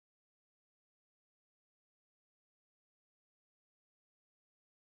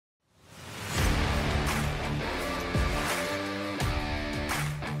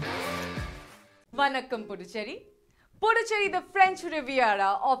Vanakkam Puducherry. Puducherry, the French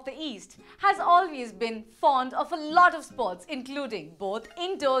Riviera of the East, has always been fond of a lot of sports, including both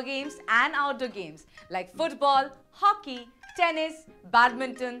indoor games and outdoor games like football, hockey, tennis,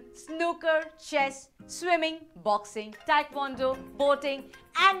 badminton, snooker, chess, swimming, boxing, taekwondo, boating,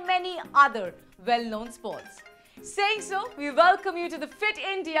 and many other well-known sports. Saying so, we welcome you to the Fit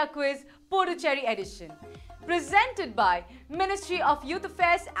India Quiz Puducherry edition, presented by Ministry of Youth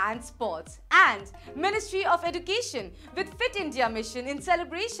Affairs and Sports and Ministry of Education with Fit India Mission in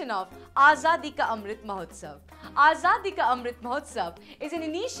celebration of Azadi ka Amrit Mahotsav. Azadi ka Amrit Mahotsav is an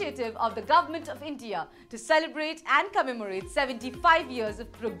initiative of the Government of India to celebrate and commemorate 75 years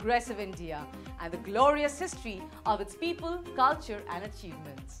of progressive India and the glorious history of its people, culture and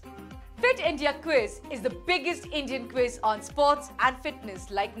achievements. Fit India Quiz is the biggest Indian quiz on sports and fitness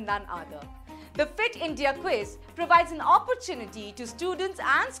like none other. The Fit India Quiz provides an opportunity to students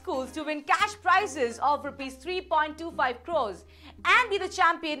and schools to win cash prizes of Rs 3.25 crores and be the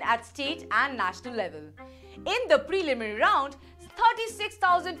champion at state and national level. In the preliminary round,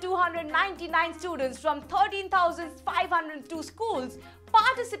 36,299 students from 13,502 schools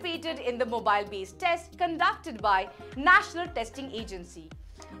participated in the mobile-based test conducted by National Testing Agency.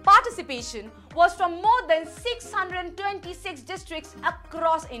 Participation was from more than 626 districts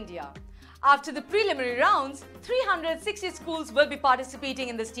across India. After the preliminary rounds, 360 schools will be participating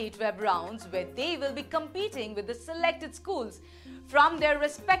in the state web rounds where they will be competing with the selected schools from their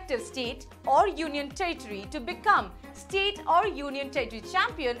respective state or union territory to become state or union territory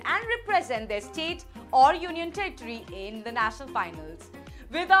champion and represent their state or union territory in the national finals.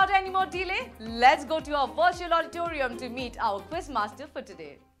 Without any more delay, let's go to our virtual auditorium to meet our quiz master for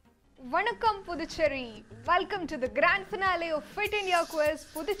today. Vanakkam Puducherry. Welcome to the grand finale of Fit India Quiz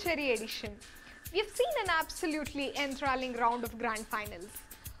Puducherry edition. We've seen an absolutely enthralling round of grand finals.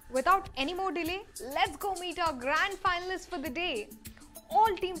 Without any more delay, let's go meet our grand finalists for the day.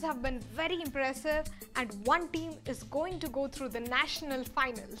 All teams have been very impressive and one team is going to go through the national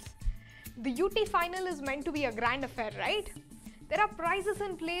finals. The UT final is meant to be a grand affair, right? There are prizes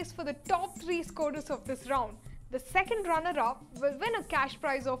in place for the top 3 scorers of this round. The second runner-up will win a cash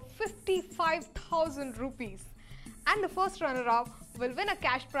prize of 55,000 rupees and the first runner-up will win a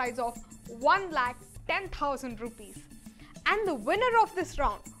cash prize of 1,10,000 rupees. And the winner of this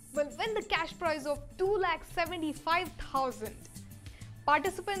round will win the cash prize of 2,75,000.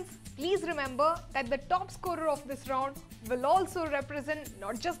 Participants, please remember that the top scorer of this round will also represent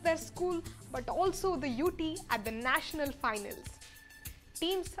not just their school but also the UT at the national finals.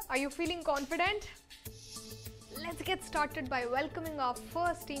 Teams, are you feeling confident? Let's get started by welcoming our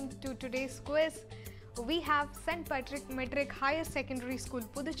first team to today's quiz. We have St. Patrick Metric Higher Secondary School,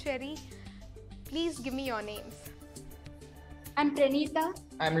 Puducherry. Please give me your names. I'm Pranita.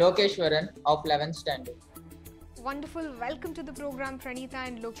 I'm Lokeshwaran of 11th standard. Wonderful. Welcome to the program, Pranita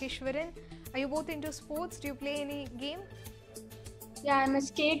and Lokeshwaran. Are you both into sports? Do you play any game? Yeah, I'm a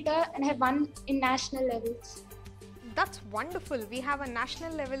skater and have won in national levels. That's wonderful. We have a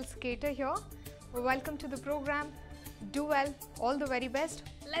national level skater here. Welcome to the program. Do well. All the very best.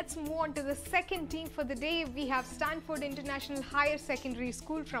 Let's move on to the second team for the day. We have Stanford International Higher Secondary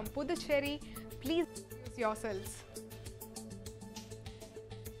School from Puducherry. Please introduce yourselves.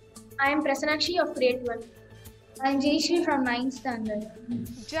 I'm Prasanakshi of grade 1. I'm Jayashri from 9th standard.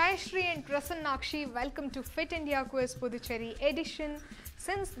 Jayashri and Prasannakshi, welcome to Fit India Quiz Puducherry edition.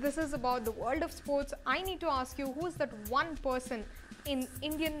 Since this is about the world of sports, I need to ask you, who is that one person in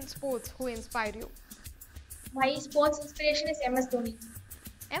Indian sports who inspire you? My sports inspiration is MS Dhoni.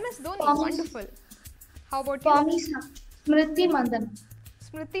 MS Dhoni, For me- wonderful. How about For you? me, Smriti Mandana.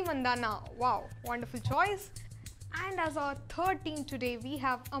 Smriti Mandana, wow, wonderful choice. And as our third team today, we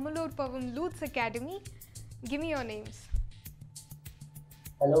have Amalur Pavam Lutz Academy. Give me your names.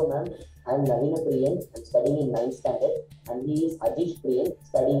 Hello ma'am, I am Navina Priyan. I am studying in 9th standard and he is Ajish Priyan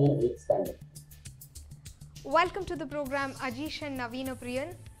studying in 8th standard. Welcome to the program, Ajish and Navina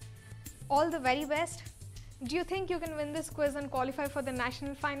Priyan. All the very best. Do you think you can win this quiz and qualify for the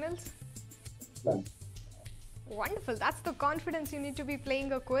national finals? Ma'am. Wonderful. That's the confidence you need to be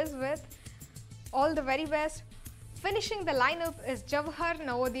playing a quiz with. All the very best. Finishing the lineup is Jawahar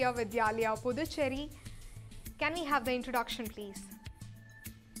Navodaya Vidyalaya, Puducherry. Can we have the introduction, please?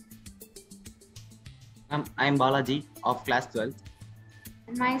 I'm Balaji of class 12.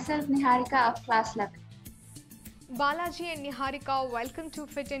 And myself, Niharika of class 11. Balaji and Niharika, welcome to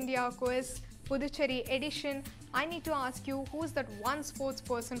Fit India Quiz Puducherry edition. I need to ask you, who is that one sports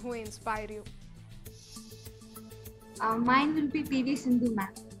person who inspired you? Mine will be PV Sindhu ma'am.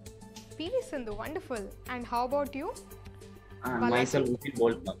 PV Sindhu, wonderful. And how about you? Myself, Usain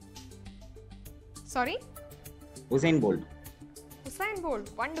Bolt. Sorry? Usain Bolt. Usain Bolt,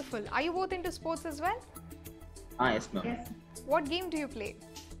 wonderful. Are you both into sports as well? Yes, ma'am. Yes. What game do you play?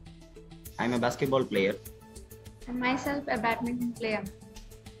 I'm a basketball player. And myself, a badminton player.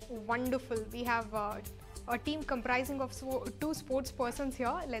 Wonderful. We have a team comprising of two sports persons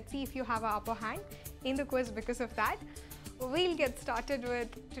here. Let's see if you have an upper hand in the quiz because of that. We'll get started with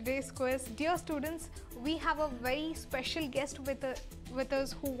today's quiz. Dear students, we have a very special guest with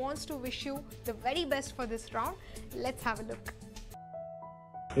us who wants to wish you the very best for this round. Let's have a look.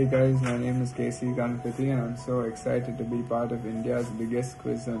 Hey guys, my name is KC Ganpati and I'm so excited to be part of India's biggest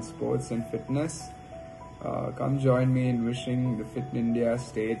quiz on sports and fitness. Come join me in wishing the Fit India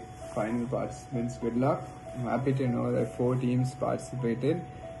State final participants good luck. I'm happy to know that 4 teams participated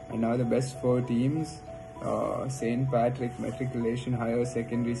and now the best 4 teams St. Patrick Matriculation Higher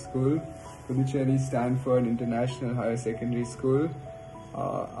Secondary School, PUDUCHERRY Stanford International Higher Secondary School,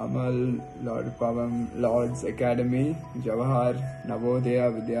 Amal Lord Pavam Lords Academy, Jawahar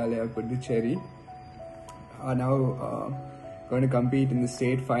Navodaya Vidyalaya PUDUCHERRY are now going to compete in the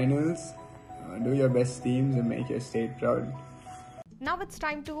state finals. Do your best teams and make your state proud. Now it's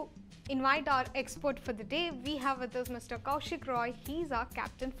time to invite our expert for the day. We have with us Mr. Kaushik Roy. He's our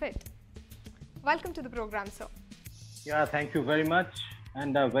Captain Fit. Welcome to the program, sir. Yeah, thank you very much.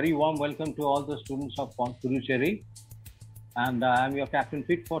 And a very warm welcome to all the students of PUDUCHERRY. And I'm your Captain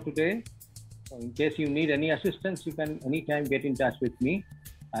Fit for today. So in case you need any assistance, you can anytime get in touch with me.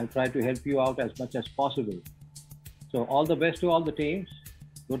 I'll try to help you out as much as possible. So all the best to all the teams.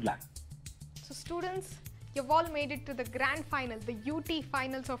 Good luck. So students, you've all made it to the grand final, the UT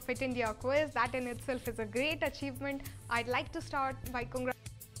finals of Fit India quiz. That in itself is a great achievement. I'd like to start by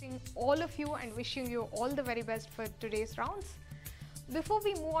congratulating all of you and wishing you all the very best for today's rounds. Before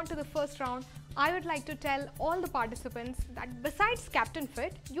we move on to the first round, I would like to tell all the participants that besides Captain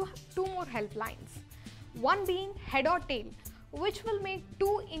Fit, you have 2 more helplines. One being head or tail, which will make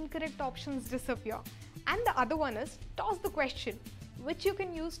 2 incorrect options disappear. And the other one is toss the question, which you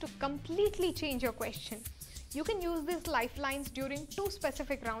can use to completely change your question. You can use these lifelines during 2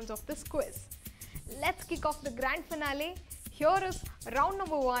 specific rounds of this quiz. Let's kick off the grand finale. Here is round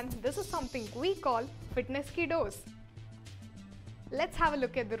number 1. This is something we call Fitness Ki Dose. Let's have a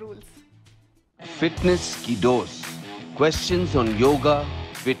look at the rules. Fitness Ki Dose. Questions on yoga,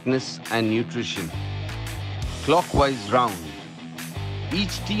 fitness and nutrition. Clockwise round.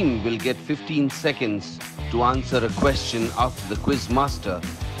 Each team will get 15 seconds to answer a question after the quiz master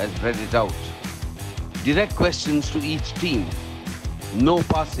has read it out. Direct questions to each team. No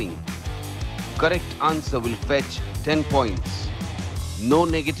passing. Correct answer will fetch 10 points. No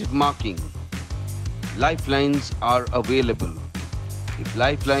negative marking. Lifelines are available. If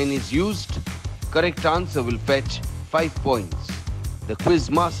lifeline is used, correct answer will fetch 5 points. The quiz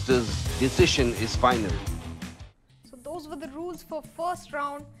master's decision is final. So those were the rules for first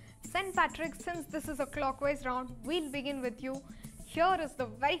round. St. Patrick, since this is a clockwise round, we'll begin with you. Here is the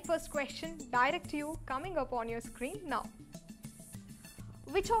very first question, direct to you, coming up on your screen now.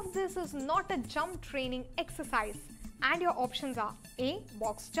 Which of this is not a jump training exercise? And your options are A.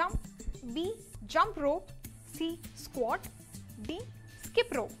 Box jump, B. Jump rope, C. Squat, D.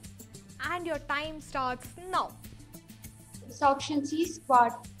 Skip rope. And your time starts now. It's option C,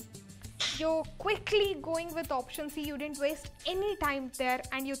 squat. You're quickly going with option C. You didn't waste any time there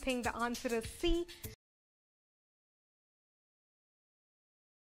and you think the answer is C.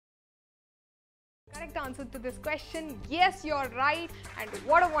 Correct answer to this question. Yes, you're right. And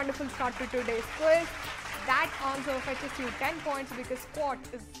what a wonderful start to today's quiz. That answer fetches you 10 points because squat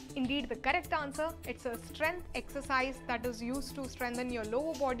is indeed the correct answer. It's a strength exercise that is used to strengthen your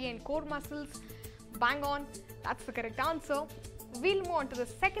lower body and core muscles. Bang on. That's the correct answer. We'll move on to the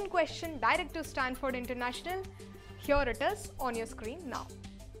second question, direct to Stanford International. Here it is on your screen now.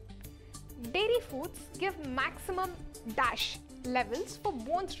 Dairy foods give maximum dash levels for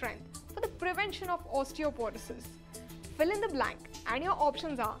bone strength for the prevention of osteoporosis. Fill in the blank and your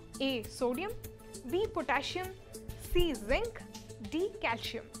options are A. Sodium, B. Potassium, C. Zinc, D.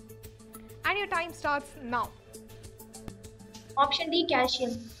 Calcium. And your time starts now. Option D,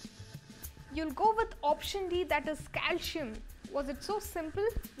 calcium. You'll go with option D, that is calcium. Was it so simple?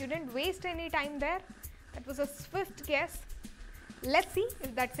 You didn't waste any time there. That was a swift guess. Let's see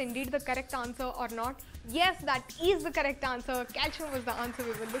if that's indeed the correct answer or not. Yes, that is the correct answer. Calcium was the answer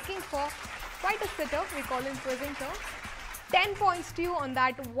we were looking for. Quite a sitter, we call him quizzing terms. 10 points to you on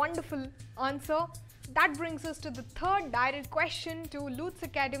that wonderful answer. That brings us to the third direct question to Lutz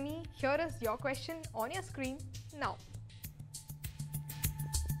Academy. Here is your question on your screen now.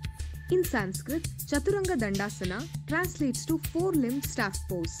 In Sanskrit, Chaturanga Dandasana translates to 4-limbed staff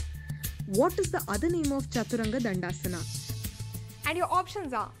pose. What is the other name of Chaturanga Dandasana? And your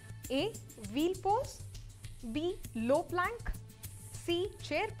options are A. Wheel pose, B. Low plank, C.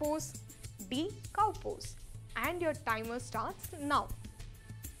 Chair pose, D. Cow pose. And your timer starts now.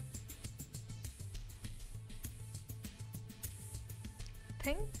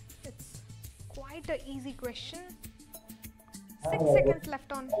 Think it's quite an easy question. 6 seconds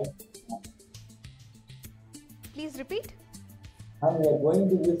left on. Please repeat. We are going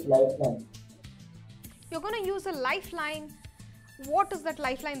to use lifeline. You're going to use a lifeline. What is that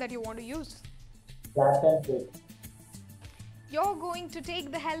lifeline that you want to use? Captain Fit. You're going to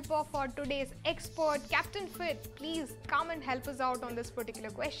take the help of our today's expert, Captain Fit. Please come and help us out on this particular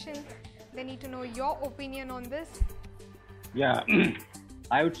question. They need to know your opinion on this. Yeah,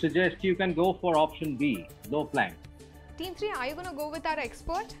 I would suggest you can go for option B, low plank. Team 3, are you going to go with our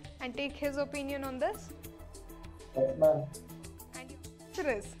expert and take his opinion on this? Yes, ma'am. And your answer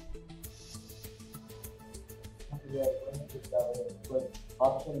is? We are going to cover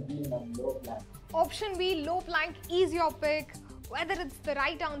option B, ma'am, low plank. Option B, low plank is your pick. Whether it's the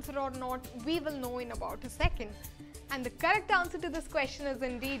right answer or not, we will know in about a second. And the correct answer to this question is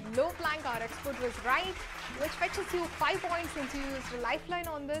indeed low plank. Our expert was right, which fetches you 5 points since you used a lifeline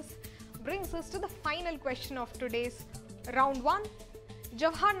on this. Brings us to the final question of today's round 1.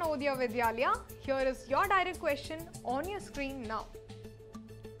 Jawahar Navodaya Vidyalaya, here is your direct question on your screen now.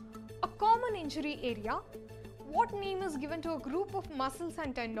 A common injury area, what name is given to a group of muscles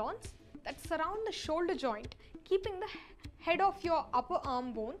and tendons that surround the shoulder joint, keeping the head of your upper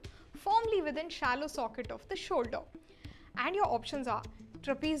arm bone firmly within shallow socket of the shoulder? And your options are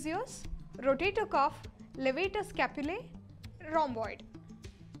trapezius, rotator cuff, levator scapulae, rhomboid.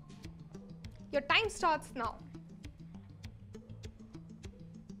 Your time starts now.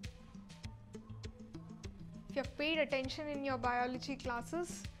 If you have paid attention in your biology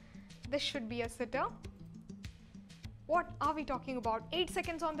classes, this should be a sitter. What are we talking about? 8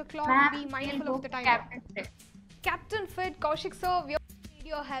 seconds on the clock. Be mindful of the timer. Captain Fit. Captain Fit, Kaushik sir, we need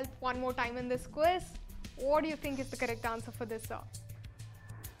your help one more time in this quiz. What do you think is the correct answer for this, sir?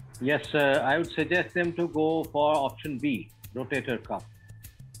 Yes, I would suggest them to go for option B, rotator cuff.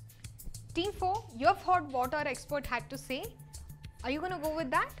 Team 4, you have heard what our expert had to say. Are you going to go with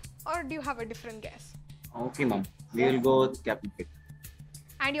that or do you have a different guess? Okay, ma'am. We will go with Captain Fit.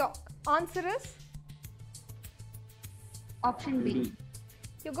 And your answer is? Option B.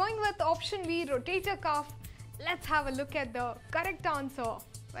 You're going with option B, rotator cuff. Let's have a look at the correct answer.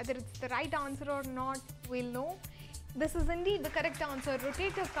 Whether it's the right answer or not, we'll know. This is indeed the correct answer.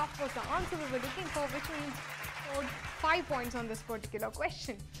 Rotator cuff was the answer we were looking for, which means we scored 5 points on this particular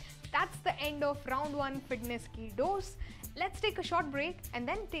question. That's the end of round 1 fitness key dose. Let's take a short break and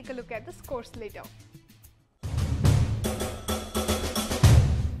then take a look at the scores later.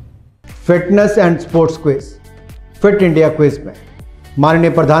 Fitness and sports quiz fit India quiz में माननीय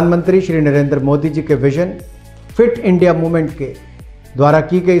प्रधानमंत्री श्री नरेंद्र मोदी जी के vision fit India movement के द्वारा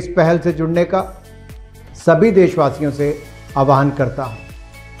की गई इस पहल से जुड़ने का सभी देशवासियों से आह्वान करता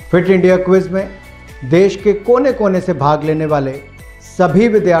हूं। फिट इंडिया क्विज में देश के कोने कोने से भाग लेने वाले सभी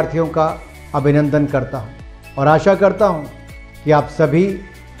विद्यार्थियों का अभिनंदन करता हूं और आशा करता हूं कि आप सभी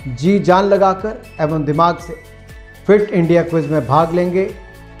जी जान लगाकर एवं दिमाग से फिट इंडिया क्विज में भाग लेंगे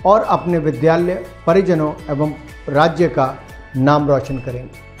और अपने विद्यालय, परिजनों एवं राज्य का नाम रोशन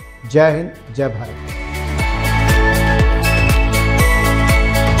करेंगे। जय हिंद, जय Bharat.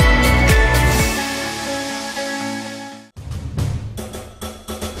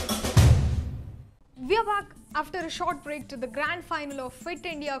 We are back after a short break to the grand final of Fit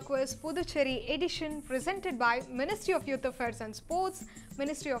India Quiz Puducherry edition presented by Ministry of Youth Affairs and Sports,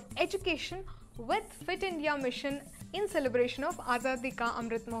 Ministry of Education with Fit India Mission in celebration of Azadi ka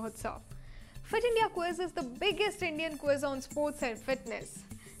Amrit Mahotsav. Fit India Quiz is the biggest Indian quiz on sports and fitness.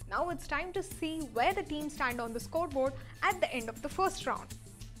 Now it's time to see where the teams stand on the scoreboard at the end of the first round.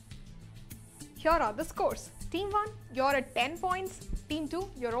 Here are the scores. Team 1, you're at 10 points. Team 2,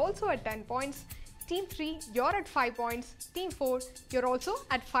 you're also at 10 points. Team 3, you're at 5 points. Team 4, you're also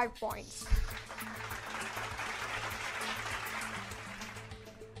at 5 points.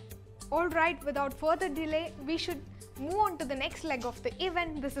 Alright, without further delay, we should move on to the next leg of the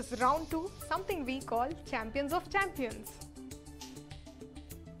event. This is round 2, something we call Champions of Champions.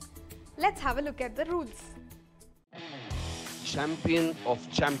 Let's have a look at the rules. Champion of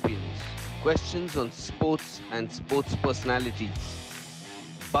Champions. Questions on sports and sports personalities.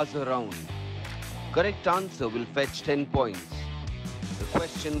 Buzz around. Correct answer will fetch 10 points. The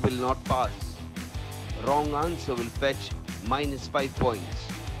question will not pass. Wrong answer will fetch -5 points.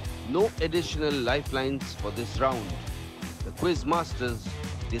 No additional lifelines for this round. The quiz masters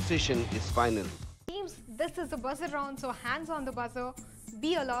decision is final. Teams, this is the buzzer round, so hands on the buzzer,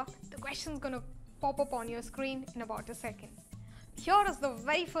 be alert. The question's gonna pop up on your screen in about a second. Here is the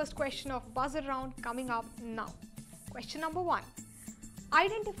very first question of buzzer round coming up now. Question number 1.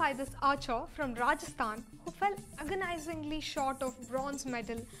 Identify this archer from Rajasthan who fell agonizingly short of bronze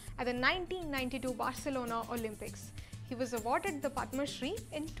medal at the 1992 Barcelona Olympics. He was awarded the Padma Shri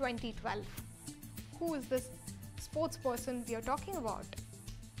in 2012. Who is this sports person we are talking about?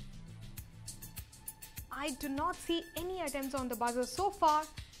 I do not see any attempts on the buzzer so far,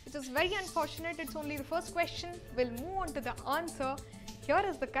 which is very unfortunate. It's only the first question. We'll move on to the answer. Here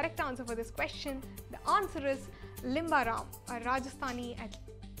is the correct answer for this question. The answer is Limba Ram, a Rajasthani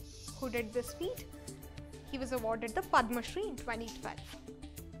athlete who did this feat. He was awarded the Padma Shri in 2012.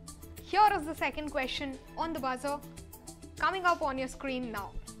 Here is the second question on the buzzer coming up on your screen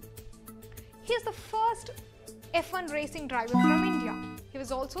now. He is the first F1 racing driver from India. He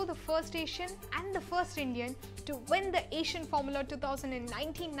was also the first Asian and the first Indian to win the Asian Formula 2000 in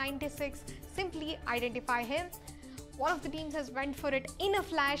 1996. Simply identify him. One of the teams has went for it in a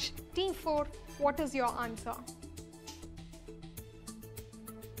flash. Team 4, what is your answer?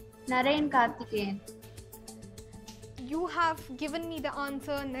 Narayan Karthikeyan. You have given me the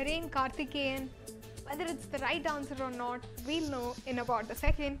answer, Narayan Karthikeyan. Whether it's the right answer or not, we'll know in about a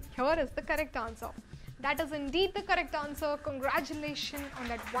second. Here is the correct answer. That is indeed the correct answer. Congratulations on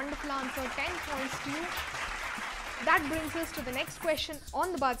that wonderful answer. 10 points to you. That brings us to the next question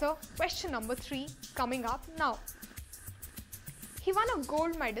on the buzzer. Question number 3 coming up now. He won a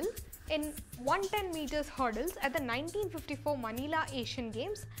gold medal in 110 meters hurdles at the 1954 Manila Asian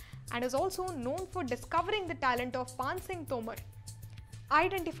Games and is also known for discovering the talent of Pan Singh Tomar.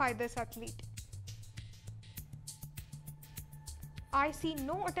 Identify this athlete. I see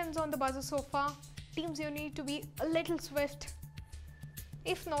no attempts on the buzzer so far. Teams, you need to be a little swift.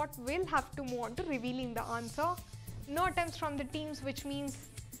 If not, we'll have to move on to revealing the answer. No attempts from the teams, which means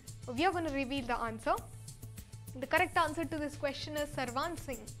we are going to reveal the answer. The correct answer to this question is Sarvan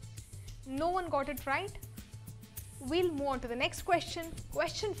Singh. No one got it right. We'll move on to the next question.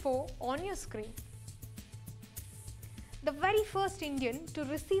 Question 4 on your screen. The very first Indian to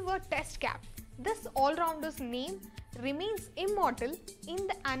receive a test cap. This all-rounder's name remains immortal in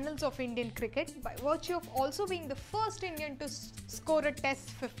the annals of Indian cricket by virtue of also being the first Indian to score a test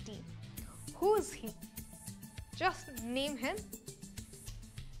 50. Who is he? Just name him.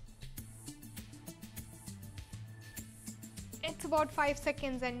 It's about 5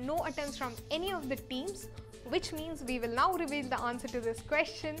 seconds and no attempts from any of the teams, which means we will now reveal the answer to this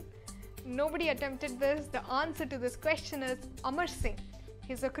question. Nobody attempted this. The answer to this question is Amar Singh.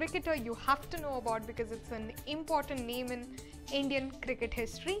 He's a cricketer you have to know about because it's an important name in Indian cricket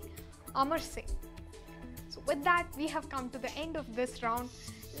history, Amar Singh. So with that, we have come to the end of this round.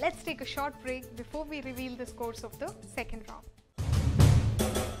 Let's take a short break before we reveal the scores of the second round.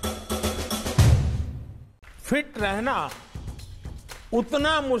 Fit रहना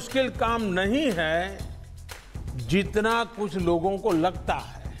उतना मुश्किल काम नहीं है जितना कुछ लोगों को लगता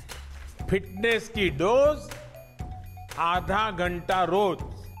है। फिटनेस की डोज आधा घंटा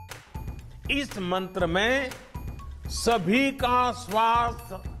रोज। इस मंत्र में सभी का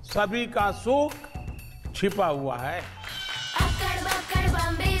स्वास्थ्य, सभी का सुख छिपा हुआ है। अक्कड़ बक्कड़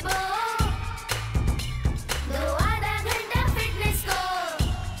बम्बे बो, दो आधा घंटा फिटनेस को।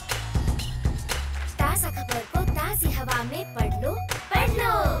 ताज़ा खबर को ताज़ी हवा में पढ़ लो, पढ़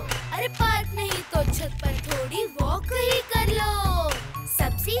लो। अरे पार्क नहीं तो छत पर थोड़ी वॉक ही कर लो।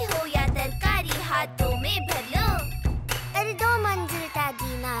 सब्जी हो या तरकारी हाथों में भर लो। अरे 2 मंजिल का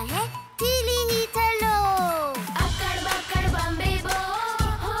जीना है, ढीली ही चलो। अक्कड़ बक्कड़ बम्बे बो,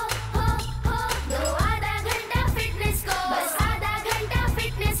 हो हो हो, दो आधा घंटा फिटनेस को, बस आधा घंटा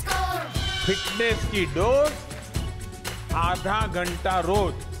फिटनेस को। फिटनेस की डोज आधा घंटा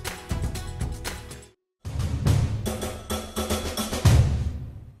रोज।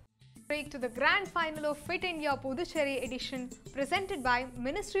 To the grand final of Fit India Puducherry edition presented by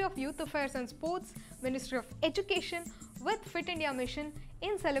Ministry of Youth Affairs and Sports, Ministry of Education with Fit India Mission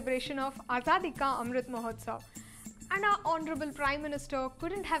in celebration of Azadi ka Amrit Mahotsav. And our Honorable Prime Minister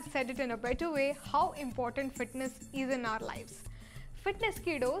couldn't have said it in a better way how important fitness is in our lives. Fitness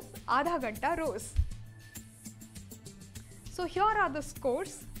ki dose आधा घंटा रोज. So here are the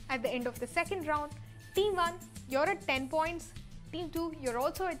scores at the end of the second round. Team 1, you're at 10 points. Team 2, you're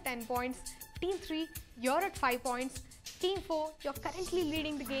also at 10 points. Team 3, you're at 5 points. Team 4, you're currently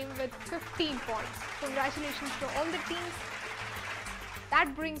leading the game with 15 points. Congratulations to all the teams.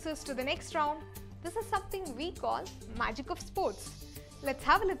 That brings us to the next round. This is something we call Magic of Sports. Let's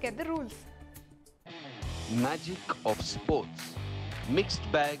have a look at the rules. Magic of Sports. Mixed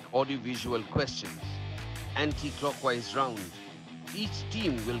bag audiovisual questions. Anti-clockwise round. Each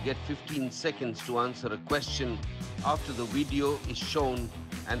team will get 15 seconds to answer a question after the video is shown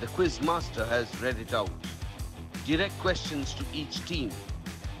and the quiz master has read it out. Direct questions to each team.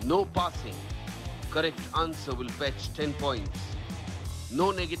 No passing. Correct answer will fetch 10 points.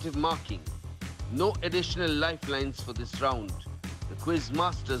 No negative marking. No additional lifelines for this round. The quiz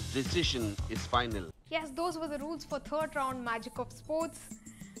master's decision is final. Yes, those were the rules for third round Magic of Sports.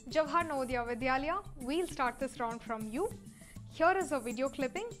 Jawahar Navodaya Vidyalaya, we'll start this round from you. Here is a video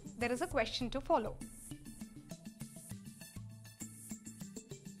clipping. There is a question to follow.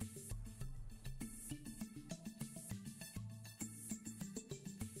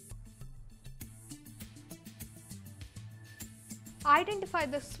 Identify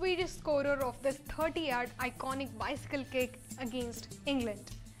the Swedish scorer of this 30-yard iconic bicycle kick against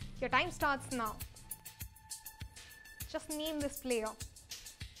England. Your time starts now. Just name this player.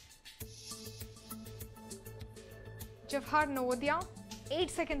 Jawahar Navodaya,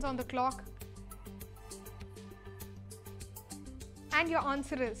 8 seconds on the clock. And your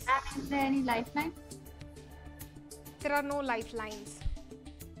answer is? Is there any lifeline? There are no lifelines.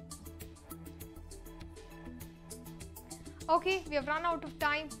 Okay, we have run out of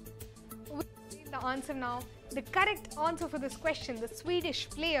time. We'll read the answer now. The correct answer for this question, the Swedish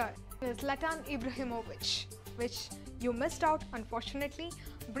player, is Zlatan Ibrahimovic, which you missed out unfortunately.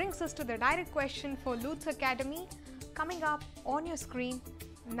 Brings us to the direct question for Lutz Academy, coming up on your screen.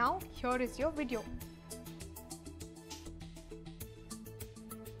 Now here is your video.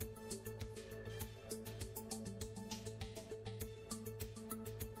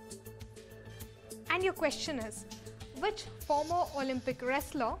 And your question is, which former Olympic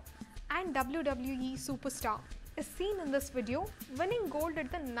wrestler and WWE superstar is seen in this video winning gold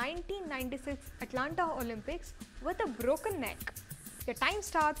at the 1996 Atlanta Olympics with a broken neck? Your time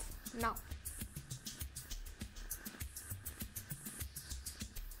starts now.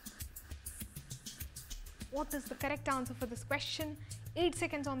 What is the correct answer for this question? 8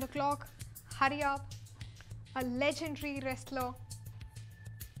 seconds on the clock. Hurry up. A legendary wrestler.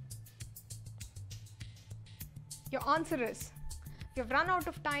 Your answer is? You've run out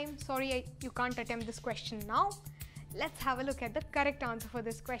of time. Sorry, you can't attempt this question now. Let's have a look at the correct answer for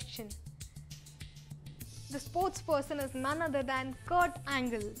this question. The sports person is none other than Kurt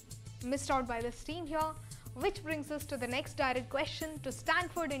Angle. Missed out by this team here, which brings us to the next direct question to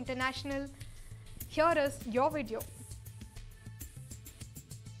Stanford International. Here is your video.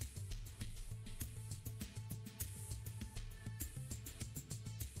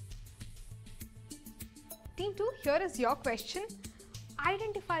 Team 2, here is your question.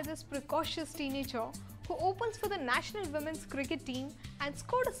 Identify this precocious teenager who opens for the national women's cricket team and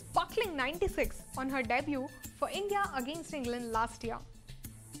scored a sparkling 96 on her debut for India against England last year.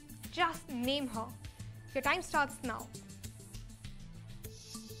 Just name her. Your time starts now.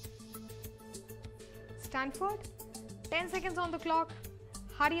 Stanford, 10 seconds on the clock.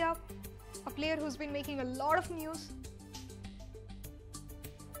 Hurry up. A player who's been making a lot of news.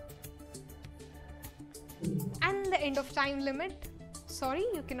 And the end of time limit. Sorry,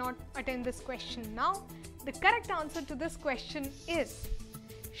 you cannot attend this question now. The correct answer to this question is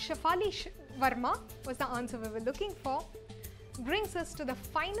Shafali Verma was the answer we were looking for. Brings us to the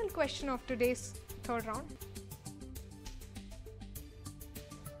final question of today's third round.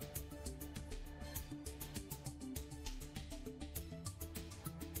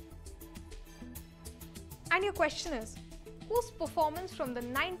 And your question is, whose performance from the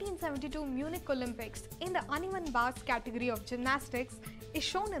 1972 Munich Olympics in the uneven bars category of gymnastics is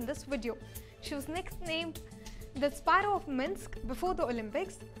shown in this video? She was nicknamed the Sparrow of Minsk before the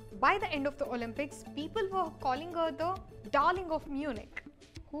Olympics. By the end of the Olympics, people were calling her the Darling of Munich.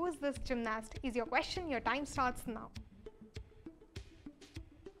 Who is this gymnast? Is your question. Your time starts now.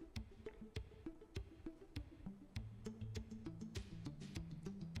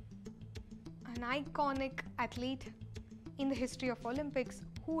 An iconic athlete in the history of Olympics.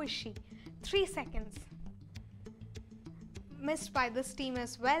 Who is she? 3 seconds. Missed by this team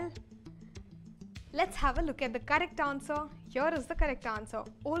as well. Let's have a look at the correct answer. Here is the correct answer.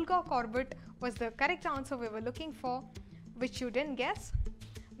 Olga Korbut was the correct answer we were looking for, which you didn't guess.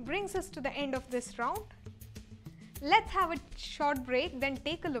 Brings us to the end of this round. Let's have a short break, then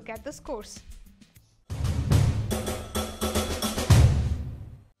take a look at the scores.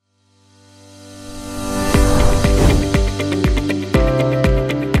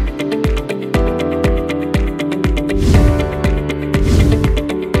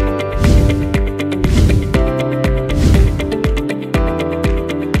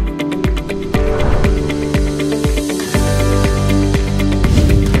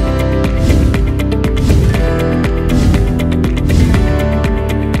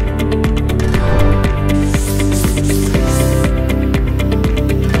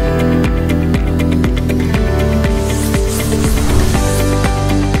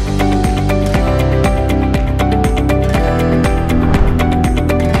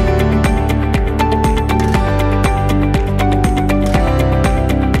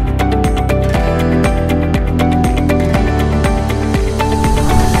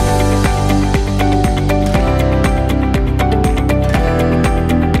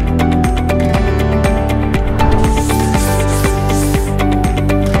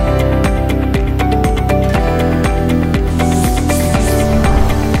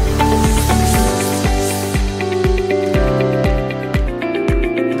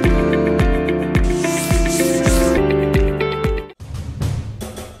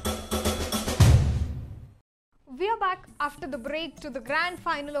 the grand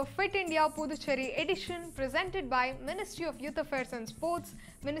final of Fit India Puducherry edition presented by Ministry of Youth Affairs and Sports,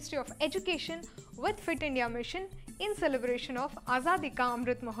 Ministry of Education with Fit India Mission in celebration of Azadi ka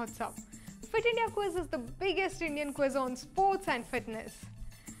Amrit Mahotsav. Fit India Quiz is the biggest Indian quiz on sports and fitness.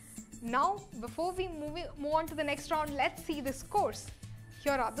 Now, before we move on to the next round, let's see the scores.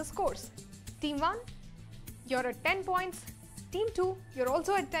 Here are the scores. Team 1, you're at 10 points. Team 2, you're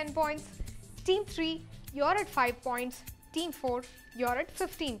also at 10 points. Team 3, you're at 5 points. Team 4, you're at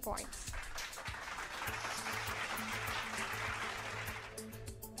 15 points.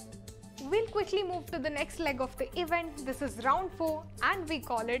 We'll quickly move to the next leg of the event. This is round 4 and we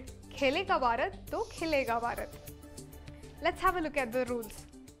call it Khelega Bharat to Khilega Bharat. Let's have a look at the rules.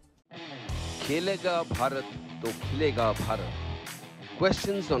 Khelega Bharat to Khilega Bharat.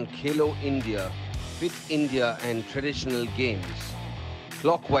 Questions on Khelo India, Fit India and traditional games.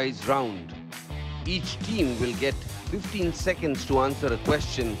 Clockwise round. Each team will get 15 seconds to answer a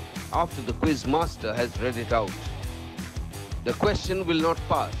question after the quiz master has read it out. The question will not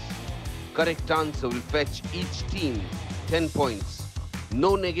pass. Correct answer will fetch each team 10 points.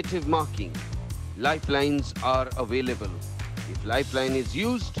 No negative marking. Lifelines are available. If lifeline is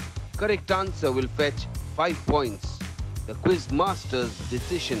used, correct answer will fetch 5 points. The quiz master's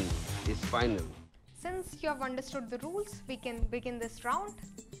decision is final. Since you have understood the rules, we can begin this round.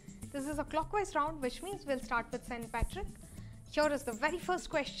 This is a clockwise round, which means we'll start with St. Patrick. Here is the very first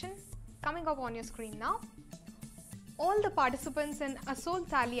question coming up on your screen now. All the participants in Assault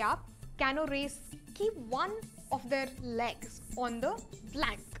Tally app canoe race keep one of their legs on the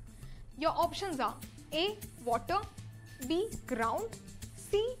blank. Your options are A. Water, B. Ground,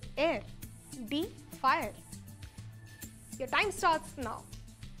 C. Air, D. Fire. Your time starts now.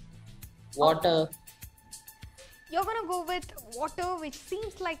 Water. You're gonna go with water, which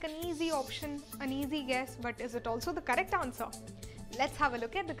seems like an easy option, an easy guess, but is it also the correct answer? Let's have a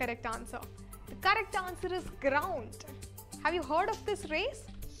look at the correct answer. The correct answer is ground. Have you heard of this race?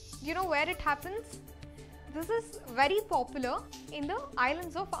 Do you know where it happens? This is very popular in the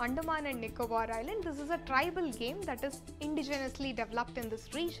islands of Andaman and Nicobar Island. This is a tribal game that is indigenously developed in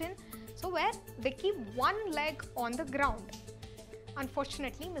this region. So where they keep one leg on the ground.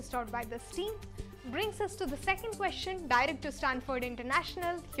 Unfortunately missed out by this team. Brings us to the second question, direct to Stanford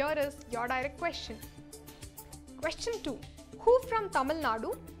International. Here is your direct question. Question 2. Who from Tamil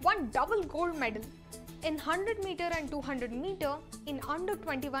Nadu won double gold medal in 100 meter and 200 meter in under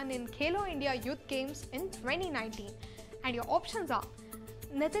 21 in Khelo India Youth Games in 2019? And your options are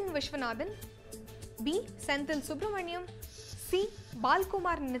Nitin Vishwanathan, B. Senthil Subramaniam, C.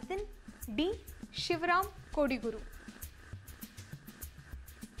 Balkumar Nitin, D. Shivram Kodiguru.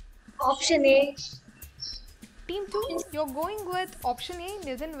 Option A. Team 2, you're going with option A,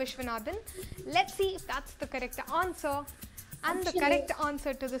 Nitin Vishwanathan. Let's see if that's the correct answer. And the correct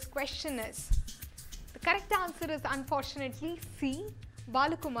answer to this question is, the correct answer is unfortunately C.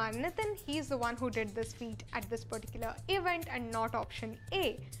 Balkumar Nitin. He is the one who did this feat at this particular event and not option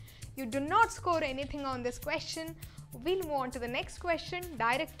A. You do not score anything on this question. We'll move on to the next question,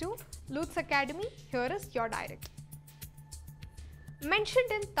 direct to Lutz Academy. Here is your direct.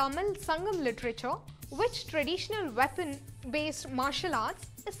 Mentioned in Tamil Sangam literature, which traditional weapon-based martial arts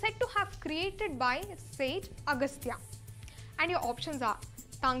is said to have created by sage Agastya? And your options are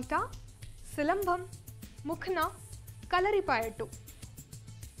Tangta, Silambam, Mukhna, Kalaripayattu.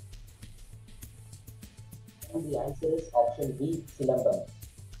 And the answer is option B, Silambam.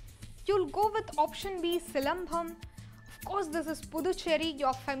 You'll go with option B, Silambam. Of course, this is Puducherry.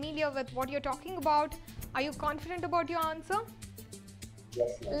 You're familiar with what you're talking about. Are you confident about your answer?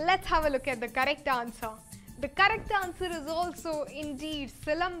 Yes, ma'am. Let's have a look at the correct answer. The correct answer is also indeed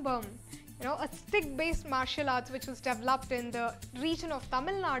Silambam. You know, a stick-based martial arts which was developed in the region of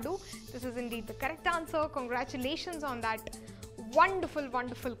Tamil Nadu. This is indeed the correct answer. Congratulations on that wonderful,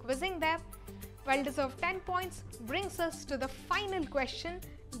 wonderful quizzing there. Well-deserved 10 points. Brings us to the final question.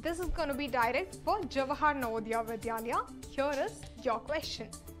 This is going to be direct for Jawahar Navodaya Vidyalaya. Here is your question.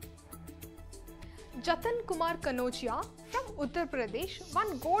 Jatan Kumar Kanochia from Uttar Pradesh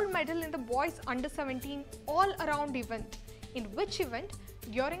won gold medal in the boys under 17 all-around event. In which event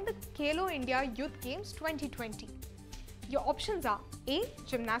during the Khelo India Youth Games 2020? Your options are A.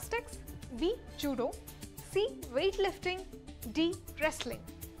 Gymnastics, B. Judo, C. Weightlifting, D. Wrestling.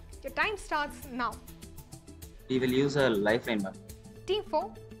 Your time starts now. We will use a lifeline, ma'am. Team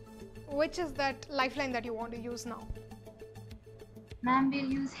 4, which is that lifeline that you want to use now? Ma'am, we'll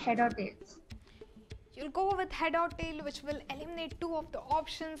use head or tails. You'll go with head or tail, which will eliminate 2 of the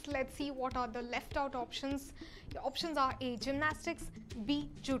options. Let's see what are the left out options. Your options are A. Gymnastics, B.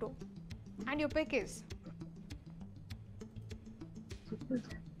 Judo. And your pick is?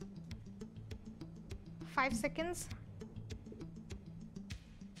 5 seconds.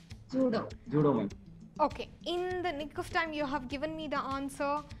 Judo. Judo, ma'am. Okay, in the nick of time you have given me the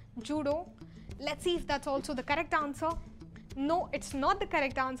answer judo. Let's see if that's also the correct answer. No, it's not the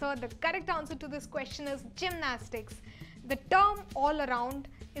correct answer. The correct answer to this question is gymnastics. The term all around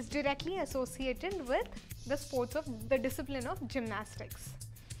is directly associated with the sports of the discipline of gymnastics.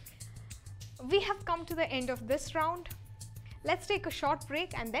 We have come to the end of this round. Let's take a short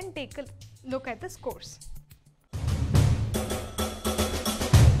break and then take a look at the scores.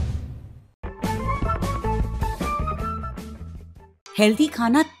 Healthy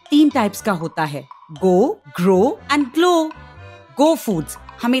खाना 3 types का होता है, गो, grow and glow. Go foods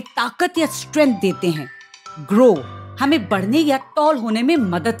हमें ताकत या strength देते हैं, grow हमें बढ़ने या टॉल होने में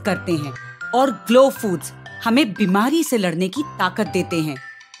मदद करते हैं और ग्लो फूड्स हमें बीमारी से लड़ने की ताकत देते हैं।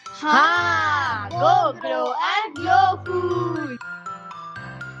 हाँ, गो, ग्रो एंड ग्लो फूड।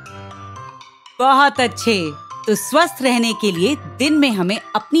 बहुत अच्छे। तो स्वस्थ रहने के लिए दिन में हमें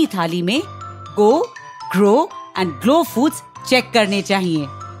अपनी थाली में गो, grow and glow foods check करने चाहिए।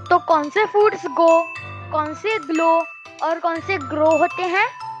 तो कौन से फूड्स गो, कौन से ग्लो और कौन से ग्रो होते हैं?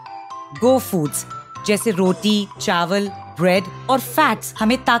 गो फूड्स जैसे रोटी, चावल, ब्रेड और फैट्स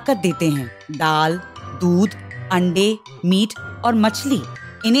हमें ताकत देते हैं। दाल, दूध, अंडे, मीट और मछली,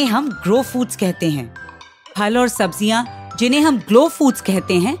 इन्हें हम ग्रो फूड्स कहते हैं। फल और सब्जियां जिन्हें हम ग्लो फूड्स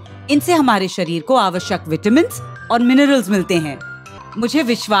कहते हैं, इनसे हमारे शरीर को आवश्यक विटामिन्स और मिनरल्स मिलते हैं। मुझे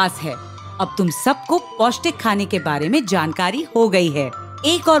विश्वास है अब तुम सबको पौष्टिक खाने के बारे में जानकारी हो गई है।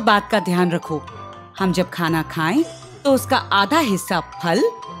 एक और बात का ध्यान रखो, हम जब खाना खाएं तो उसका आधा हिस्सा फल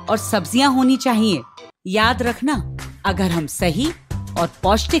और सब्जियां होनी चाहिए। याद रखना, अगर हम सही और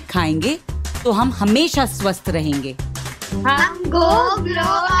पौष्टिक खाएंगे तो हम हमेशा स्वस्थ रहेंगे। हम गो, ग्रो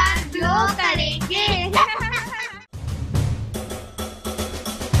और ग्लो करेंगे।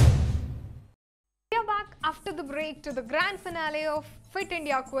 We are back after the break to the grand finale of Fit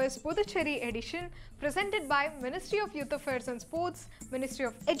India Quiz Puducherry edition, presented by Ministry of Youth Affairs and Sports, Ministry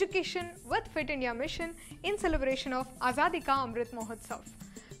of Education with Fit India Mission in celebration of Azadi ka Amrit Mahotsav.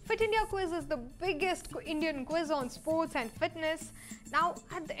 Fit India Quiz is the biggest Indian quiz on sports and fitness. Now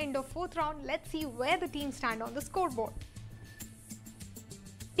at the end of 4th round, let's see where the teams stand on the scoreboard.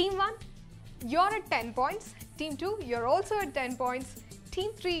 Team 1, you're at 10 points. Team 2, you're also at 10 points.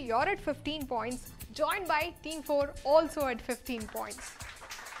 Team 3, you're at 15 points. Joined by Team 4, also at 15 points.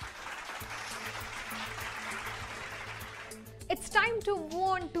 It's time to move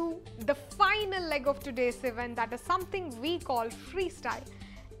on to the final leg of today's event, that is something we call freestyle.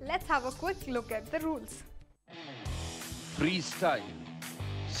 Let's have a quick look at the rules. Freestyle.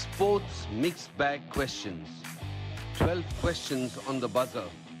 Sports mixed bag questions. 12 questions on the buzzer.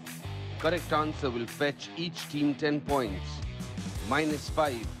 Correct answer will fetch each team 10 points.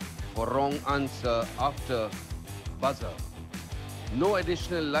 -5 for wrong answer after buzzer. No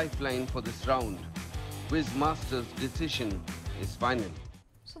additional lifeline for this round. Quiz master's decision is final.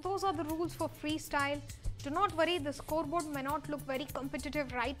 So those are the rules for freestyle. Do not worry, the scoreboard may not look very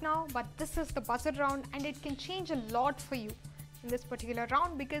competitive right now, but this is the buzzer round and it can change a lot for you in this particular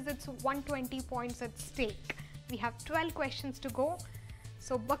round because it's 120 points at stake. We have 12 questions to go.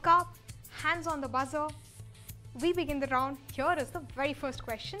 So buck up, hands on the buzzer. We begin the round. Here is the very first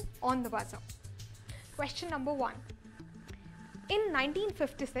question on the buzzer. Question number 1. In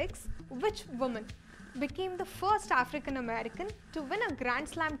 1956, which woman became the first African American to win a Grand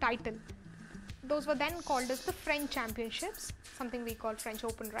Slam title? Those were then called as the French Championships, something we call French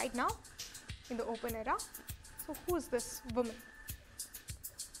Open right now, in the Open era. So who is this woman?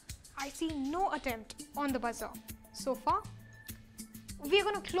 I see no attempt on the buzzer so far. We're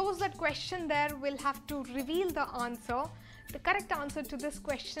going to close that question there. We'll have to reveal the answer. The correct answer to this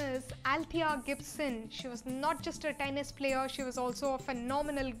question is Althea Gibson. She was not just a tennis player, she was also a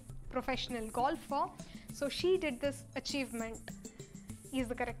phenomenal professional golfer. So she did this achievement. Is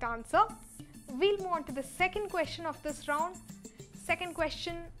the correct answer. We'll move on to the second question of this round. Second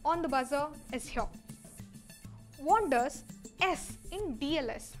question on the buzzer is here. What does S in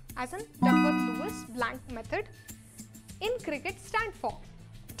DLS, as in Duckworth-Lewis blank method, in cricket stand for?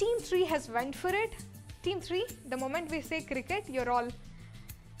 Team 3 has went for it. Team 3, the moment we say cricket, you're all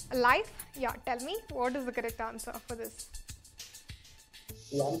alive. Yeah, tell me, what is the correct answer for this?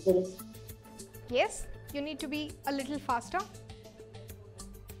 The answer is? Yes, you need to be a little faster.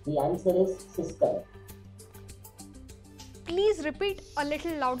 The answer is system. Please repeat a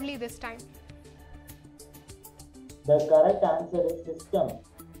little loudly this time. The correct answer is system.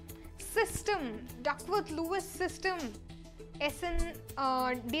 System. Duckworth-Lewis system. S in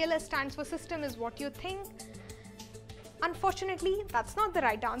DLS stands for system is what you think. Unfortunately, that's not the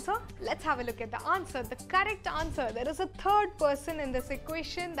right answer. Let's have a look at the answer. The correct answer, there is a third person in this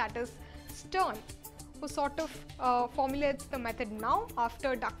equation, that is Stern, who sort of formulates the method now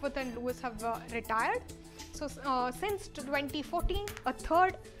after Duckworth and Lewis have retired. So since 2014, a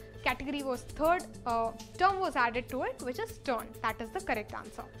third term was added to it, which is Stern. That is the correct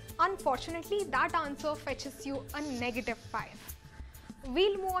answer. Unfortunately, that answer fetches you a -5.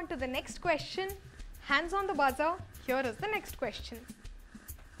 We'll move on to the next question. Hands on the buzzer. Here is the next question.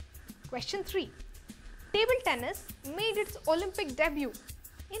 Question 3. Table tennis made its Olympic debut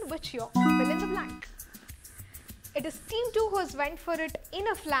in which year? Fill in the blank. It is Team 2 who has went for it in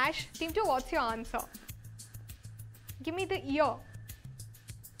a flash. Team 2, what's your answer? Give me the year.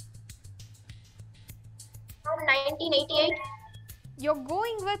 1988. You're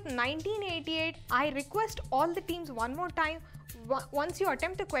going with 1988. I request all the teams one more time. Once you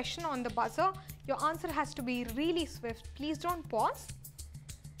attempt a question on the buzzer, your answer has to be really swift. Please don't pause.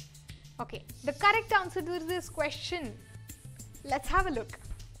 Okay, the correct answer to this question, let's have a look,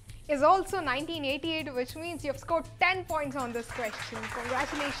 is also 1988, which means you've scored 10 points on this question.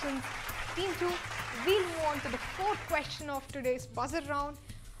 Congratulations, Team 2. We'll move on to the fourth question of today's buzzer round.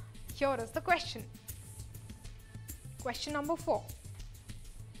 Here is the question. Question number 4.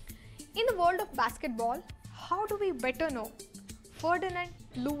 In the world of basketball, how do we better know Ferdinand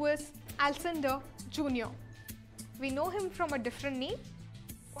Lewis Alcindor Jr.? We know him from a different name.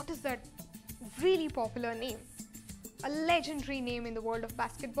 What is that really popular name? A legendary name in the world of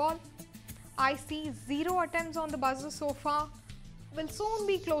basketball. I see 0 attempts on the buzzer so far. We'll soon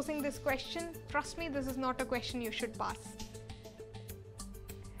be closing this question. Trust me, this is not a question you should pass.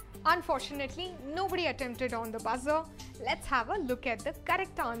 Unfortunately, nobody attempted on the buzzer. Let's have a look at the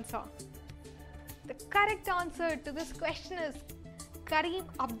correct answer. The correct answer to this question is Kareem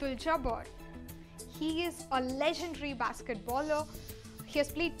Abdul-Jabbar. He is a legendary basketballer. He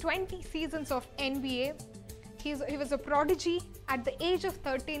has played 20 seasons of NBA. He was a prodigy. At the age of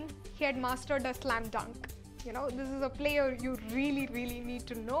 13, he had mastered a slam dunk. You know, this is a player you really need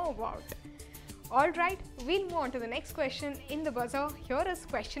to know about. Alright, we'll move on to the next question in the buzzer. Here is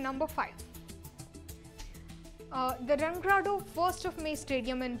question number 5. The Rangrado 1st of May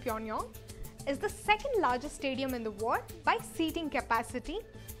Stadium in Pyongyang is the second largest stadium in the world by seating capacity,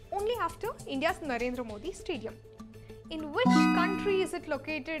 only after India's Narendra Modi Stadium. In which country is it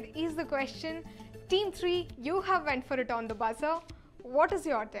located is the question. Team 3, you have went for it on the buzzer. What is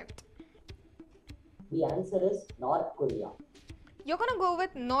your attempt? The answer is North Korea. You're gonna go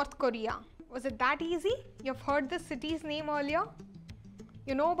with North Korea. Was it that easy? You've heard the city's name earlier?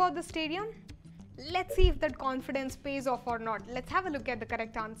 You know about the stadium? Let's see if that confidence pays off or not. Let's have a look at the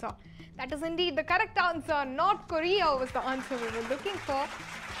correct answer. That is indeed the correct answer. North Korea was the answer we were looking for.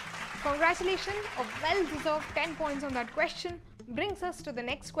 Congratulations, a well-deserved 10 points on that question. Brings us to the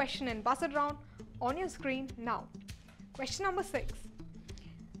next question in buzzer round on your screen now. Question number 6.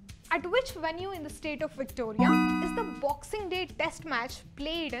 At which venue in the state of Victoria is the Boxing Day Test match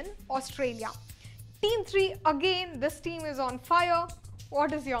played in Australia? Team 3, again, this team is on fire.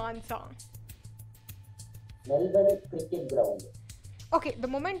 What is your answer? Melbourne Cricket Ground. Okay, the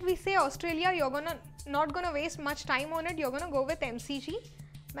moment we say Australia, you're not gonna waste much time on it. You're gonna go with MCG,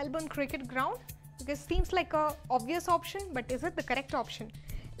 Melbourne Cricket Ground, because it seems like a obvious option, but is it the correct option?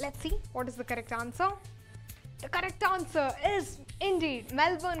 Let's see what is the correct answer. The correct answer is indeed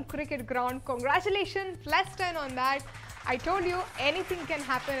Melbourne Cricket Ground. Congratulations, +10 on that. I told you anything can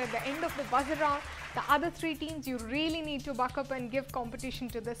happen at the end of the buzzer round. The other 3 teams, you really need to buck up and give competition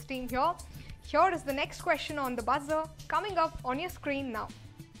to this team here. Here is the next question on the buzzer coming up on your screen now.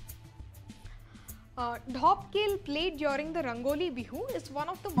 Dhopkil played during the Rangoli Bihu is one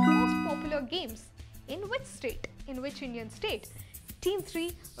of the most popular games. In which state? In which Indian state? Team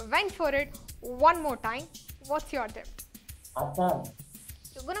 3 went for it one more time. What's your attempt? Assam.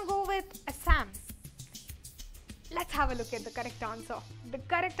 You're gonna go with Assam. Let's have a look at the correct answer. The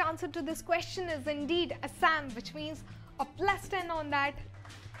correct answer to this question is indeed Assam, which means a +10 on that.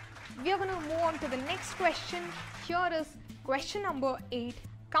 We are going to move on to the next question. Here is question number 8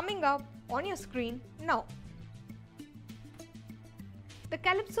 coming up on your screen now. The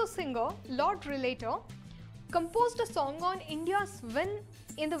Calypso singer Lord Relator composed a song on India's win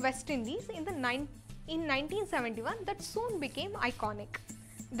in the West Indies in 1971 that soon became iconic.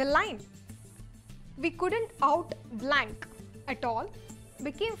 The line, "We couldn't out blank at all,"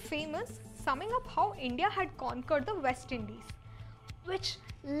 became famous, summing up how India had conquered the West Indies. Which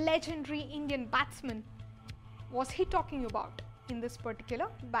legendary Indian batsman was he talking about in this particular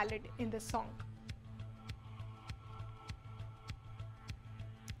ballad, in this song?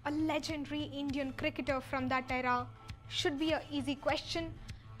 A legendary Indian cricketer from that era Should be an easy question.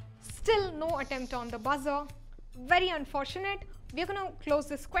 Still no attempt on the buzzer. Very unfortunate. We're going to close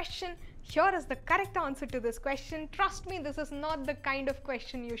this question. Here is the correct answer to this question. Trust me, this is not the kind of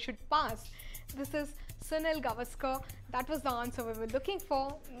question you should pass. This is Sunil Gavaskar. That was the answer we were looking for.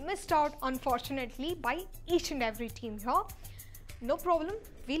 Missed out, unfortunately, by each and every team here. No problem.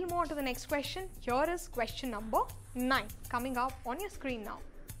 We'll move on to the next question. Here is question number 9 coming up on your screen now.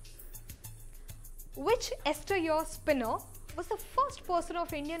 Which yesteryear spinner was the first person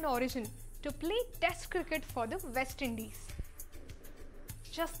of Indian origin to play Test cricket for the West Indies?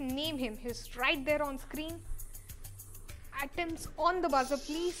 Just name him. He's right there on screen. Attempts on the buzzer,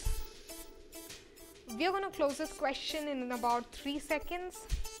 please. We are going to close this question in about 3 seconds.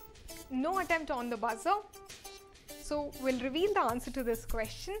 No attempt on the buzzer. So we'll reveal the answer to this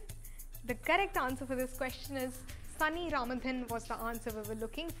question. The correct answer for this question is Sunny Ramadhan was the answer we were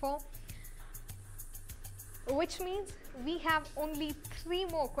looking for. Which means we have only 3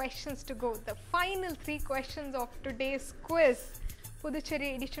 more questions to go. The final 3 questions of today's quiz.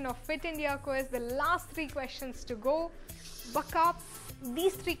 Puducherry edition of Fit India quiz. The last 3 questions to go. Buck up.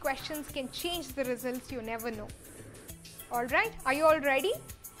 These 3 questions can change the results, you never know. Alright, are you all ready?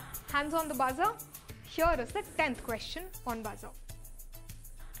 Hands on the buzzer. Here is the 10th question on buzzer.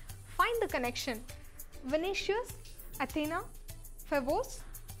 Find the connection. Vinicius, Athena, Favos,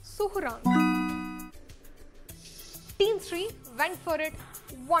 Suhurang. Team 3 went for it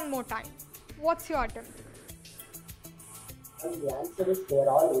one more time. What's your attempt? And the answer is they are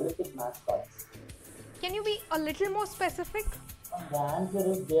all Olympic mascots. Can you be a little more specific? The answer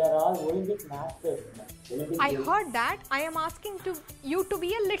is they are all Olympic mascots. I heard that. I am asking you to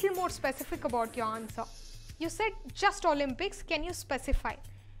be a little more specific about your answer. You said just Olympics. Can you specify?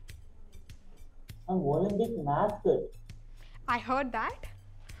 Olympic mascot. I heard that.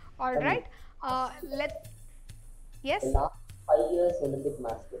 All right. Yes. The last 5 years Olympic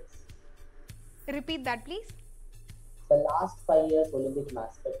mascots. Repeat that, please. The last 5 years Olympic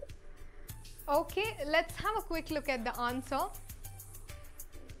mascot. Okay, let's have a quick look at the answer.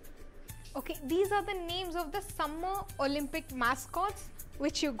 Okay, these are the names of the Summer Olympic mascots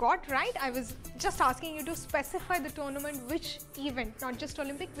which you got right. I was just asking you to specify the tournament, which event, not just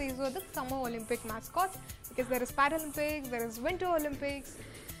Olympics. These were the Summer Olympic mascots because there is Paralympics, there is Winter Olympics.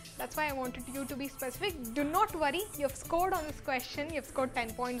 That's why I wanted you to be specific. Do not worry, you've scored on this question. You've scored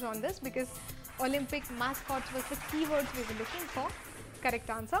 10 points on this because Olympic mascots was the keywords we were looking for. Correct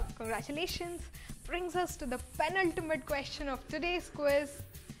answer. Congratulations. Brings us to the penultimate question of today's quiz.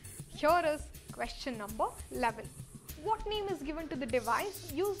 Here is question number 11. What name is given to the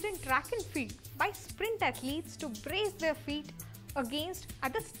device used in track and field by sprint athletes to brace their feet against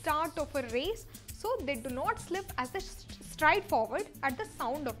at the start of a race so they do not slip as they stride forward at the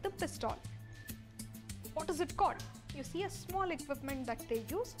sound of the pistol? What is it called? You see a small equipment that they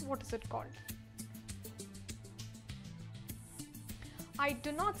use. What is it called? I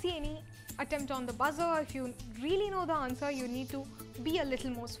do not see any attempt on the buzzer. If you really know the answer, you need to be a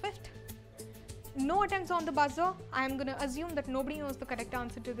little more swift. No attempts on the buzzer. I am going to assume that nobody knows the correct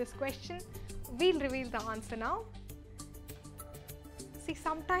answer to this question. We'll reveal the answer now. See,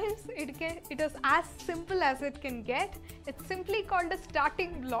 sometimes it is as simple as it can get. It's simply called a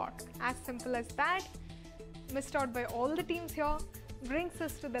starting block. As simple as that. Missed out by all the teams here. Brings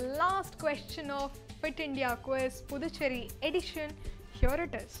us to the last question of Fit India Quiz Puducherry edition. Here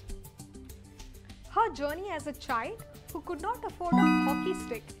it is. Her journey as a child who could not afford a hockey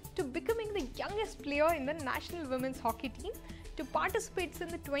stick to becoming the youngest player in the national women's hockey team to participate in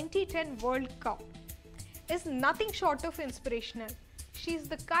the 2010 World Cup is nothing short of inspirational. She is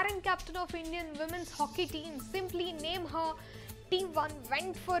the current captain of Indian women's hockey team. Simply name her. Team 1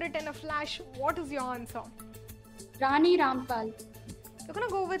 went for it in a flash. What is your answer? Rani Rampal. You're going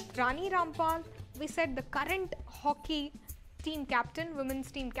to go with Rani Rampal. We said the current hockey team captain,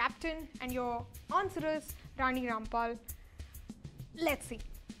 women's team captain, and your answer is Rani Rampal. Let's see.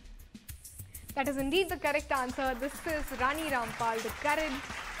 That is indeed the correct answer. This is Rani Rampal, the current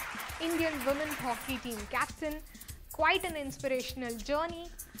Indian women's hockey team captain. Quite an inspirational journey.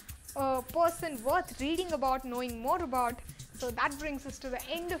 A person worth reading about, knowing more about. So that brings us to the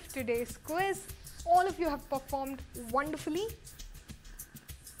end of today's quiz. All of you have performed wonderfully.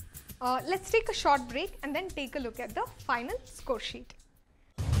 Let's take a short break and then take a look at the final score sheet.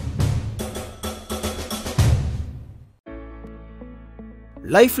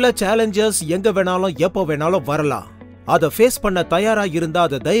 லைஃப்ல challenges எங்க வேணாலும் எப்போ வேணாலும் வரலாம். அதை face பண்ண தயாரா இருந்தா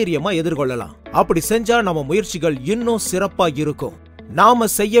அதை தைரியமா எதிர்கொள்ளலாம். அப்படி செஞ்சா நம்ம முயற்சிகள் இன்னும் சிறப்பா இருக்கும். நாம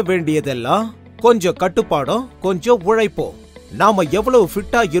செய்ய வேண்டியதெல்லாம் கொஞ்சம் கட்டுப்பாடும் கொஞ்சம் உழைப்போம். நாம எவ்வளவு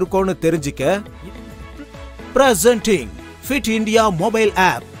ஃபிட்டா இருக்கோம்னு தெரிஞ்சுக்க Presenting Fit India mobile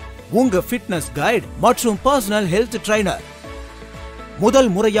app, உங்க ஃபிட்னஸ் கைட் மற்றும் பர்சனல் ஹெல்த் ட்ரைனர். முதல்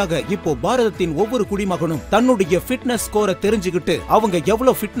முறையாக இப்போ பாரதத்தின் ஒவ்வொரு குடிமகனும் தன்னுடைய ஃபிட்னஸ் ஸ்கோரை தெரிஞ்சுக்கிட்டு அவங்க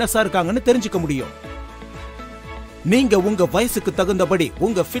எவ்வளவு ஃபிட்னஸா இருக்காங்கன்னு தெரிஞ்சுக்க முடியும். நீங்க உங்க வயசுக்கு தகுந்தபடி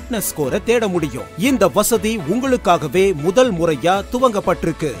உங்க ஃபிட்னஸ் ஸ்கோரை தேட முடியும். இந்த வசதி உங்களுக்காகவே முதல் முறையா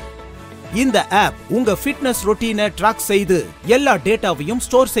துவங்கப்பட்டிருக்கு. இந்த ஆப் உங்க ஃபிட்னஸ் ரொட்டீனை ட்ராக் செய்து எல்லா டேட்டாவையும்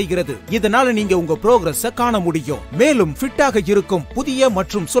ஸ்டோர் செய்கிறது. இதனால நீங்க உங்க ப்ரோக்ரஸை காண முடியும். மேலும் ஃபிட்டாக இருக்கும் புதிய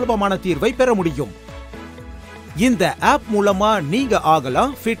மற்றும் சுலபமான தீர்வை பெற முடியும். இந்த ஆப் மூலமா நீங்க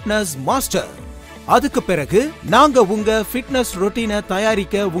ஆகலாம் ஃபிட்னஸ் மாஸ்டர். அதுக்கு பிறகு நாங்க உங்க ஃபிட்னஸ் ரொட்டீனை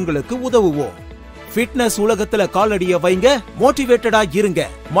தயாரிக்க உங்களுக்கு உதவுவோம். ஃபிட்னஸ் உலகத்துல காலடிய வைங்க, மோட்டிவேட்டடா இருங்க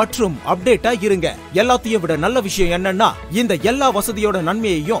மற்றும் அப்டேட்டா இருங்க. எல்லாத்தையும் விட நல்ல விஷயம் என்னன்னா இந்த எல்லா வசதியோட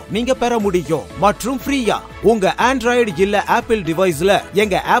நன்மையையும் நீங்க பெற முடியும் மற்றும் ஃப்ரீயா. உங்க ஆண்ட்ராய்டு இல்ல ஆப்பிள் டிவைஸ்ல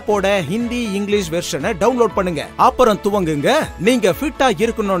எங்க ஆப்போட ஹிந்தி இங்கிலீஷ் வெர்ஷனை டவுன்லோட் பண்ணுங்க. அப்புறம் துவங்குங்க நீங்க ஃபிட்டா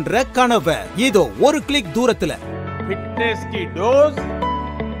இருக்கணும்ன்ற கனவை. இதோ ஒரு கிளிக் தூரத்துல. फिटनेस की डोज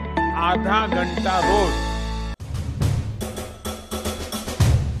आधा घंटा रोज.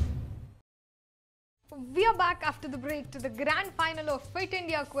 We are back after the break to the grand final of Fit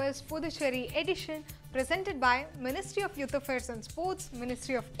India Quiz Puducherry edition presented by Ministry of Youth Affairs and Sports,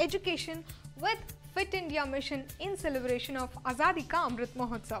 Ministry of Education with Fit India Mission in celebration of Azadi ka Amrit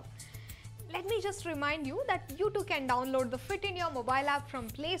Mahotsav. Let me just remind you that you too can download the Fit India mobile app from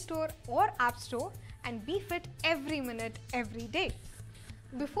Play Store or App Store and be fit every minute, every day.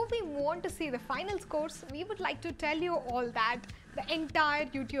 Before we move on to see the final scores, we would like to tell you all that the entire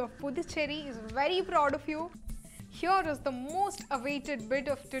UT of Puducherry is very proud of you. Here is the most awaited bit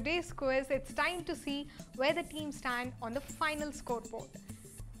of today's quiz. It's time to see where the teams stand on the final scoreboard.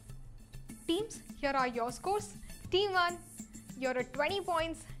 Teams, here are your scores. Team 1, you're at 20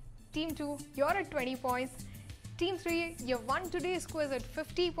 points. Team 2, you're at 20 points. Team 3, you've won today's quiz at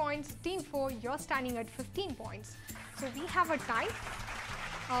 50 points. Team 4, you're standing at 15 points. So we have a tie.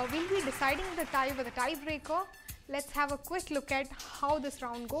 We'll be deciding the tie with a tiebreaker. Let's have a quick look at how this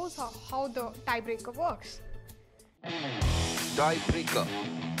round goes or how the tiebreaker works. Tiebreaker.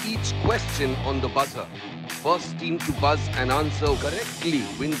 Each question on the buzzer. First team to buzz and answer correctly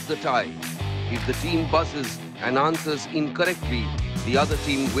wins the tie. If the team buzzes and answers incorrectly, the other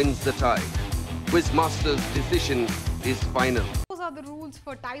team wins the tie. Quizmaster's decision is final. Those are the rules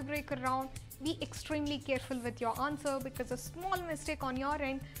for tiebreaker round. Be extremely careful with your answer because a small mistake on your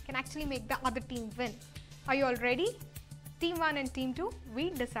end can actually make the other team win. Are you all ready? Team 1 and Team 2, we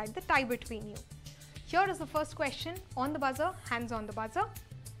decide the tie between you. Here is the first question on the buzzer, hands on the buzzer.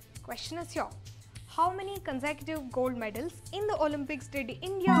 Question is here. How many consecutive gold medals in the Olympics did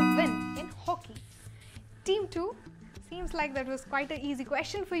India win in hockey? Team 2, seems like that was quite an easy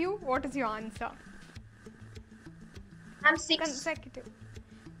question for you. What is your answer? I'm 6. Consecutive.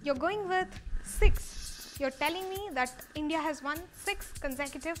 You're going with 6. You're telling me that India has won 6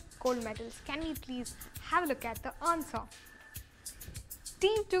 consecutive gold medals. Can we please have a look at the answer?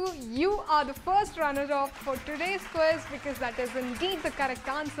 Team 2, you are the first runner-up for today's quiz because that is indeed the correct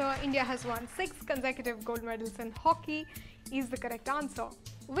answer. India has won 6 consecutive gold medals in hockey is the correct answer.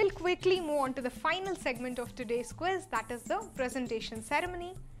 We'll quickly move on to the final segment of today's quiz, that is the presentation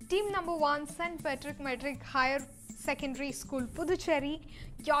ceremony. Team number 1, St. Patrick Metric Higher Secondary School Puducherry,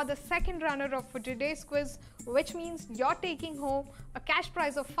 you're the second runner-up for today's quiz, which means you're taking home a cash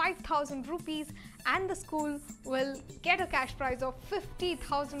prize of 5,000 rupees and the school will get a cash prize of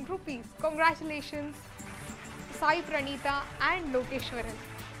 50,000 rupees. Congratulations, Sai Pranita and Lokeshwaran.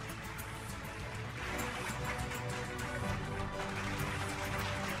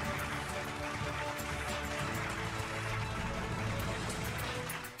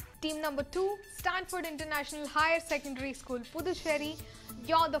 Team number 2, Stanford International Higher Secondary School Puducherry,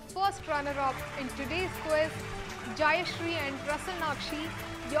 you're the first runner-up in today's quiz. Jayashri and Prasanakshi,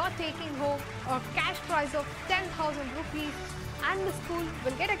 you're taking home a cash prize of 10,000 rupees and the school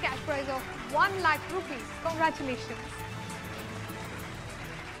will get a cash prize of 1 lakh rupees. Congratulations.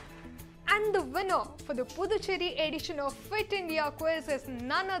 And the winner for the Puducherry edition of Fit India Quiz is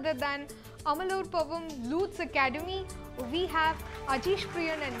none other than Amalur Pavam Lutz Academy. We have Ajish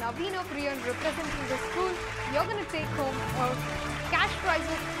Priyan and Navina Priyan representing the school. You're going to take home a cash prize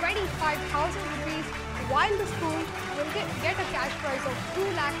of 25,000 rupees while the school will get a cash prize of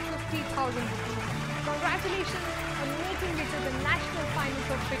 2,50,000 rupees. Congratulations on making it to the national finals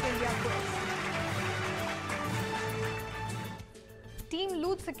of Fit India Quiz. Team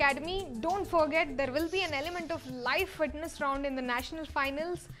Lutz Academy, don't forget there will be an element of live fitness round in the national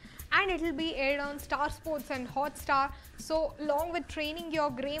finals. and it will be aired on Star Sports and Hotstar. So along with training your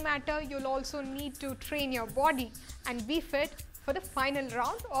grey matter, you'll also need to train your body and be fit for the final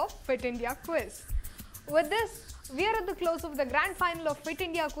round of Fit India Quiz. With this, we are at the close of the grand final of Fit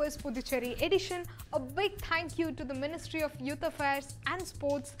India Quiz Puducherry edition. A big thank you to the Ministry of Youth Affairs and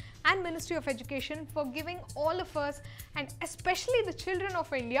Sports and Ministry of Education for giving all of us, and especially the children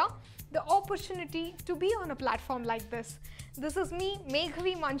of India, the opportunity to be on a platform like this. This is me,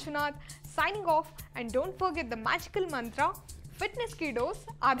 Meghavi Manchunath, signing off, and don't forget the magical mantra, fitness ki dose,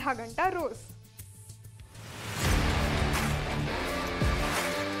 aadha ghanta roz.